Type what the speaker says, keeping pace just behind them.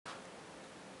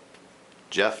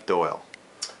Jeff Doyle.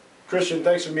 Christian,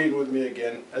 thanks for meeting with me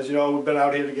again. As you know, we've been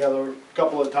out here together a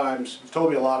couple of times. You've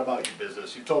told me a lot about your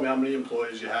business. You've told me how many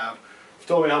employees you have. You've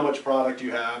told me how much product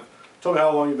you have. You've told me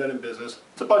how long you've been in business.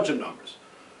 It's a bunch of numbers.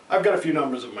 I've got a few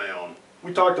numbers of my own.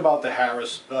 We talked about the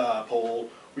Harris poll.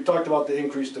 We talked about the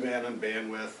increased demand on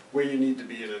bandwidth, where you need to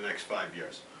be in the next 5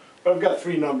 years. But I've got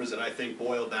three numbers that I think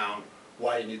boil down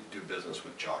why you need to do business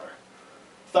with Charter.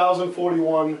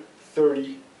 1,041,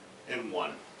 30, and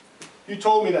 1. You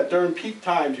told me that during peak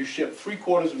times you ship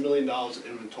 $750,000 of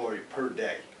inventory per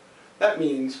day. That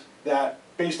means that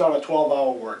based on a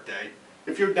 12-hour workday,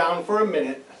 if you're down for a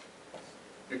minute,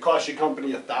 it costs your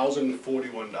company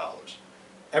 $1,041.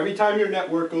 Every time your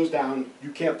network goes down,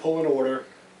 you can't pull an order,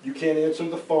 you can't answer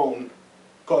the phone,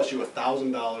 it costs you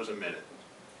 $1,000 a minute.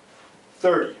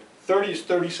 30. 30 is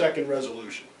 30-second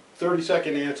resolution.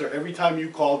 30-second answer every time you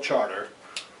call Charter,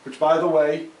 which by the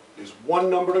way is one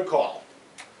number to call.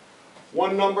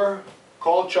 One number,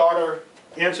 call Charter,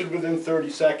 answered within 30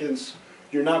 seconds.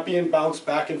 You're not being bounced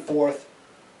back and forth,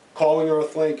 calling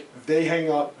Earthlink. They hang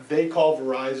up, they call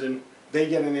Verizon, they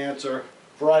get an answer.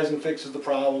 Verizon fixes the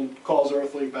problem, calls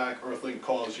Earthlink back, Earthlink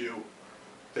calls you,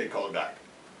 they call it back.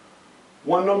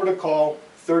 One number to call,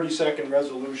 30-second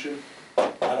resolution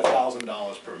at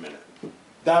 $1,000 per minute.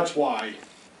 That's why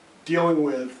dealing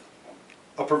with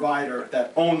a provider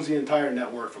that owns the entire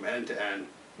network from end to end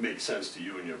makes sense to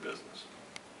you and your business.